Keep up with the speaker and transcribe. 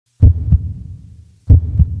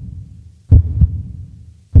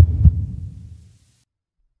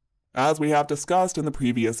As we have discussed in the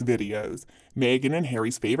previous videos, Meghan and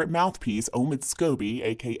Harry's favorite mouthpiece, Omid Scobie,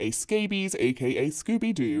 aka Scabies, aka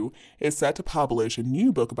Scooby-Doo, is set to publish a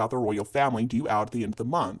new book about the royal family due out at the end of the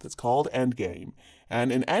month. It's called Endgame.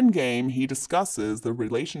 And in Endgame, he discusses the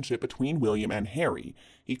relationship between William and Harry.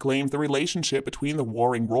 He claims the relationship between the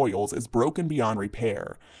warring royals is broken beyond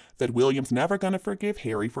repair, that William's never going to forgive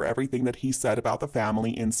Harry for everything that he said about the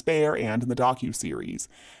family in Spare and in the docuseries.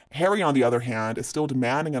 Harry, on the other hand, is still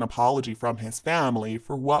demanding an apology from his family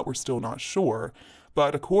for what we're still not sure,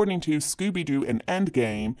 but according to Scooby-Doo in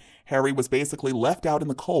Endgame, Harry was basically left out in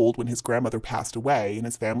the cold when his grandmother passed away and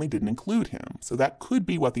his family didn't include him. So that could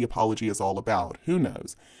be what the apology is all about. Who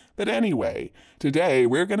knows? But anyway, today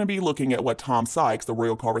we're going to be looking at what Tom Sykes, the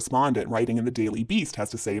royal correspondent writing in the Daily Beast, has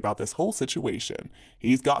to say about this whole situation.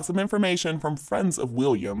 He's got some information from friends of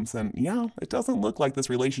William's, and yeah, it doesn't look like this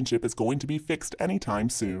relationship is going to be fixed anytime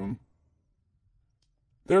soon.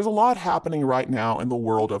 There's a lot happening right now in the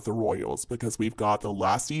world of the royals because we've got the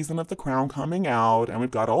last season of The Crown coming out and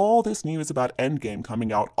we've got all this news about Endgame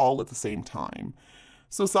coming out all at the same time.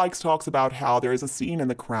 So Sykes talks about how there is a scene in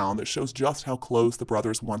The Crown that shows just how close the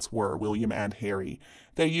brothers once were, William and Harry.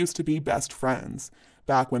 They used to be best friends.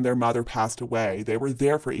 Back when their mother passed away, they were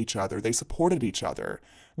there for each other, they supported each other.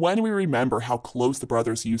 When we remember how close the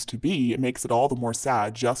brothers used to be, it makes it all the more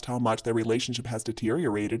sad just how much their relationship has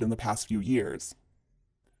deteriorated in the past few years.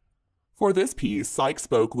 For this piece, Sykes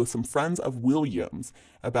spoke with some friends of William's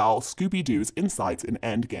about Scooby-Doo's insights in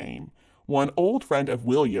Endgame. One old friend of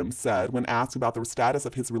William's said when asked about the status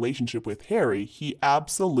of his relationship with Harry, he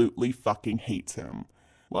absolutely fucking hates him.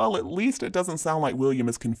 Well, at least it doesn't sound like William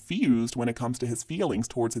is confused when it comes to his feelings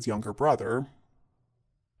towards his younger brother.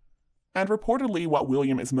 And reportedly, what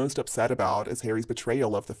William is most upset about is Harry's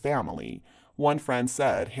betrayal of the family. One friend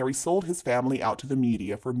said Harry sold his family out to the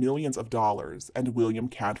media for millions of dollars, and William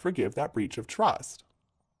can't forgive that breach of trust.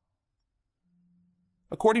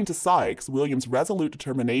 According to Sykes, William's resolute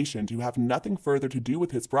determination to have nothing further to do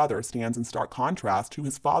with his brother stands in stark contrast to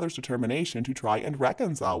his father's determination to try and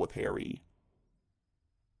reconcile with Harry.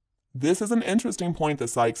 This is an interesting point that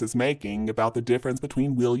Sykes is making about the difference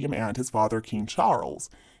between William and his father, King Charles.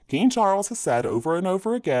 King Charles has said over and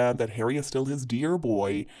over again that Harry is still his dear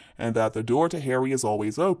boy and that the door to Harry is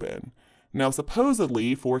always open. Now,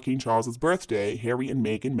 supposedly, for King Charles's birthday, Harry and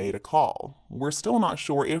Meghan made a call. We're still not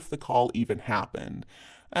sure if the call even happened.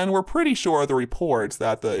 And we're pretty sure the reports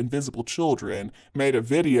that the Invisible Children made a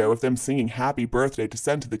video of them singing Happy Birthday to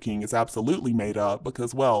send to the king is absolutely made up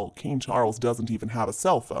because, well, King Charles doesn't even have a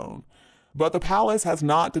cell phone. But the palace has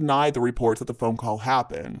not denied the reports that the phone call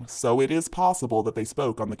happened, so it is possible that they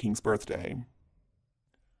spoke on the king's birthday.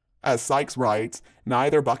 As Sykes writes,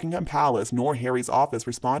 neither Buckingham Palace nor Harry's office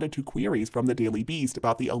responded to queries from the Daily Beast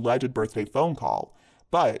about the alleged birthday phone call,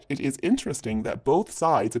 but it is interesting that both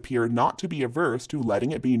sides appear not to be averse to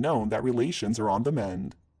letting it be known that relations are on the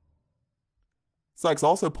mend. Sykes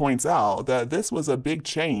also points out that this was a big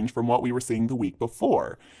change from what we were seeing the week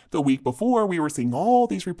before. The week before, we were seeing all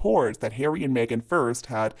these reports that Harry and Meghan first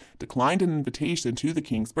had declined an invitation to the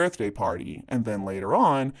king's birthday party, and then later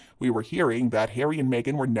on, we were hearing that Harry and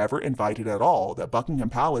Meghan were never invited at all, that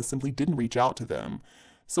Buckingham Palace simply didn't reach out to them.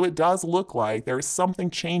 So it does look like there is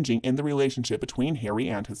something changing in the relationship between Harry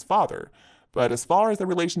and his father. But as far as the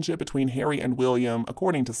relationship between Harry and William,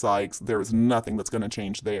 according to Sykes, there is nothing that's going to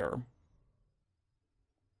change there.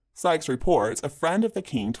 Sykes reports a friend of the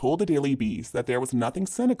king told the Daily Beast that there was nothing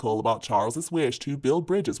cynical about Charles's wish to build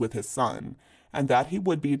bridges with his son, and that he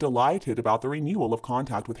would be delighted about the renewal of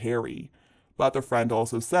contact with Harry. But the friend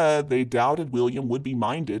also said they doubted William would be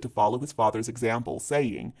minded to follow his father's example,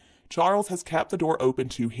 saying, Charles has kept the door open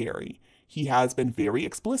to Harry. He has been very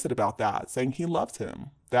explicit about that, saying he loves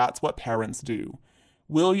him. That's what parents do.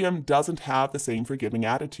 William doesn't have the same forgiving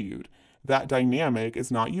attitude. That dynamic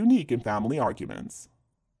is not unique in family arguments.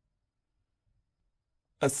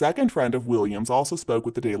 A second friend of William's also spoke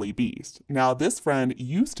with the Daily Beast. Now, this friend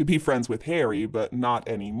used to be friends with Harry, but not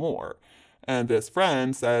anymore. And this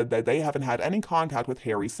friend said that they haven't had any contact with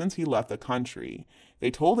Harry since he left the country.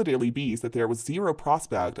 They told the Daily Beast that there was zero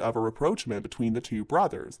prospect of a rapprochement between the two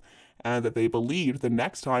brothers, and that they believed the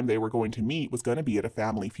next time they were going to meet was going to be at a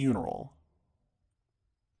family funeral.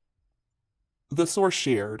 The source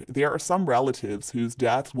shared, there are some relatives whose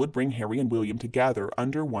deaths would bring Harry and William together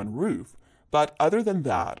under one roof. But other than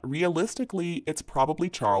that, realistically, it's probably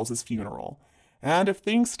Charles's funeral. And if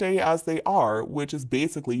things stay as they are, which is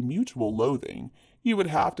basically mutual loathing, you would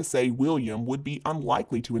have to say William would be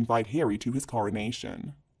unlikely to invite Harry to his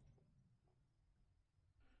coronation.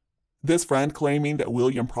 This friend claiming that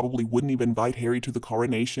William probably wouldn't even invite Harry to the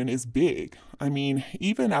coronation is big. I mean,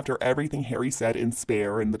 even after everything Harry said in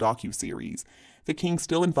Spare in the docuseries, the king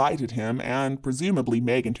still invited him and presumably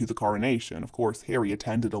Meghan to the coronation. Of course, Harry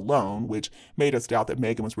attended alone, which made us doubt that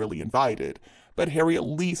Meghan was really invited. But Harry at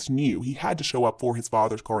least knew he had to show up for his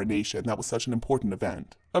father's coronation. That was such an important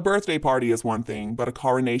event. A birthday party is one thing, but a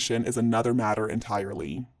coronation is another matter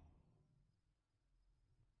entirely.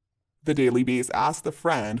 The Daily Beast asked the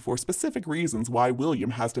friend for specific reasons why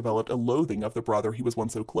William has developed a loathing of the brother he was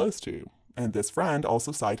once so close to, and this friend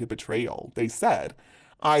also cited betrayal. They said,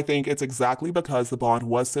 "I think it's exactly because the bond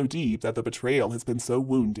was so deep that the betrayal has been so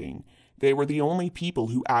wounding. They were the only people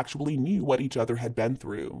who actually knew what each other had been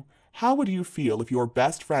through. How would you feel if your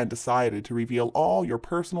best friend decided to reveal all your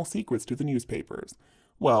personal secrets to the newspapers?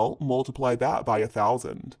 Well, multiply that by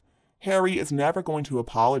 1,000. Harry is never going to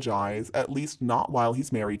apologize, at least not while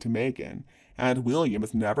he's married to Meghan, and William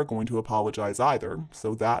is never going to apologize either,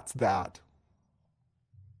 so that's that."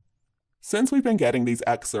 Since we've been getting these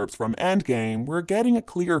excerpts from Endgame, we're getting a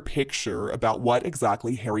clear picture about what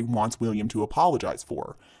exactly Harry wants William to apologize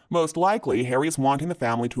for. Most likely, Harry is wanting the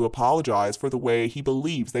family to apologize for the way he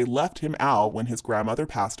believes they left him out when his grandmother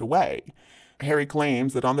passed away. Harry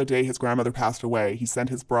claims that on the day his grandmother passed away, he sent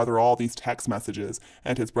his brother all these text messages,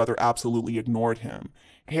 and his brother absolutely ignored him.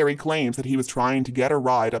 Harry claims that he was trying to get a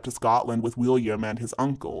ride up to Scotland with William and his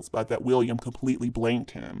uncles, but that William completely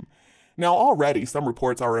blanked him. Now, already some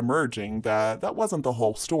reports are emerging that that wasn't the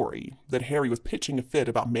whole story, that Harry was pitching a fit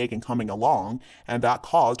about Meghan coming along, and that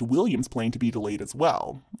caused William's plane to be delayed as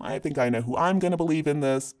well. I think I know who I'm going to believe in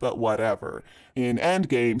this, but whatever. In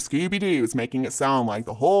Endgame, Scooby-Doo is making it sound like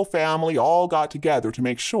the whole family all got together to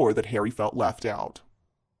make sure that Harry felt left out.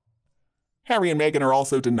 Harry and Meghan are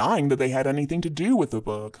also denying that they had anything to do with the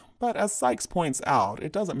book, but as Sykes points out,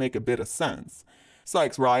 it doesn't make a bit of sense.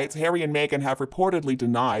 Sykes writes, Harry and Meghan have reportedly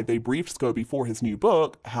denied they briefed Scobie for his new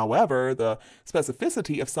book. However, the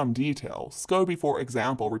specificity of some details. Scobie, for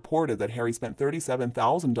example, reported that Harry spent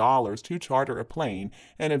 $37,000 to charter a plane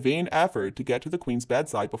in a vain effort to get to the Queen's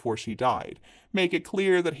bedside before she died. Make it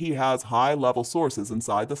clear that he has high-level sources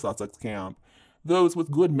inside the Sussex camp. Those with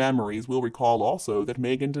good memories will recall also that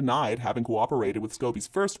Meghan denied having cooperated with Scobie's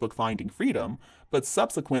first book, Finding Freedom, but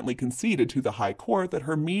subsequently conceded to the High Court that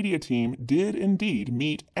her media team did indeed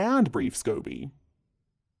meet and brief Scobie.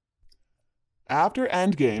 After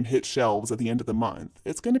Endgame hits shelves at the end of the month,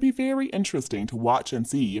 it's going to be very interesting to watch and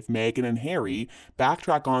see if Meghan and Harry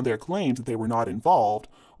backtrack on their claims that they were not involved,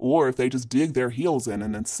 or if they just dig their heels in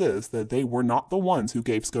and insist that they were not the ones who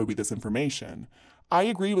gave Scobie this information. I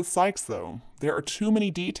agree with Sykes, though. There are too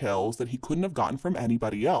many details that he couldn't have gotten from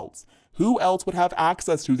anybody else. Who else would have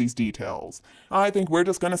access to these details? I think we're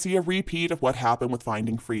just going to see a repeat of what happened with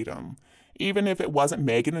Finding Freedom. Even if it wasn't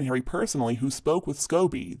Meghan and Harry personally who spoke with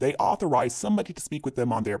Scobie, they authorized somebody to speak with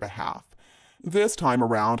them on their behalf. This time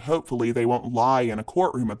around, hopefully they won't lie in a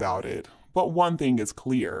courtroom about it. But one thing is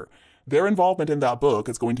clear. Their involvement in that book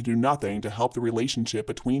is going to do nothing to help the relationship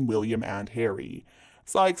between William and Harry.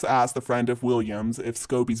 Sykes asked the friend of William's if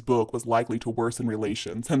Scobie's book was likely to worsen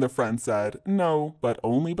relations, and the friend said, "No, but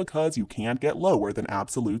only because you can't get lower than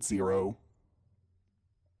absolute zero."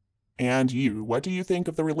 And you, what do you think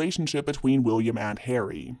of the relationship between William and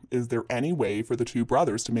Harry? Is there any way for the two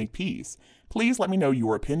brothers to make peace? Please let me know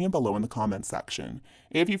your opinion below in the comments section.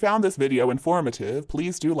 If you found this video informative,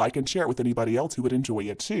 please do like and share it with anybody else who would enjoy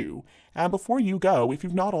it too. And before you go, if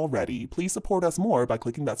you've not already, please support us more by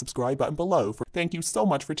clicking that subscribe button below. Thank you so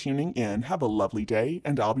much for tuning in. Have a lovely day,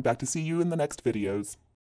 and I'll be back to see you in the next videos.